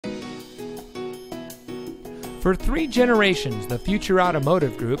For 3 generations, the Future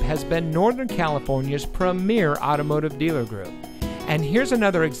Automotive Group has been Northern California's premier automotive dealer group. And here's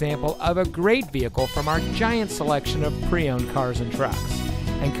another example of a great vehicle from our giant selection of pre-owned cars and trucks.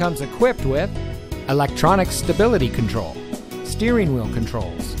 And comes equipped with electronic stability control, steering wheel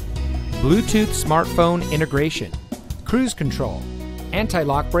controls, Bluetooth smartphone integration, cruise control,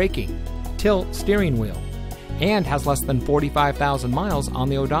 anti-lock braking, tilt steering wheel, and has less than 45,000 miles on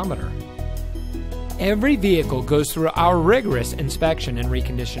the odometer. Every vehicle goes through our rigorous inspection and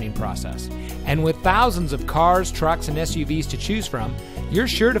reconditioning process. And with thousands of cars, trucks, and SUVs to choose from, you're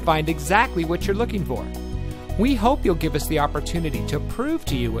sure to find exactly what you're looking for. We hope you'll give us the opportunity to prove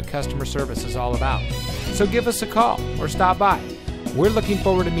to you what customer service is all about. So give us a call or stop by. We're looking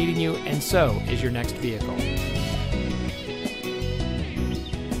forward to meeting you, and so is your next vehicle.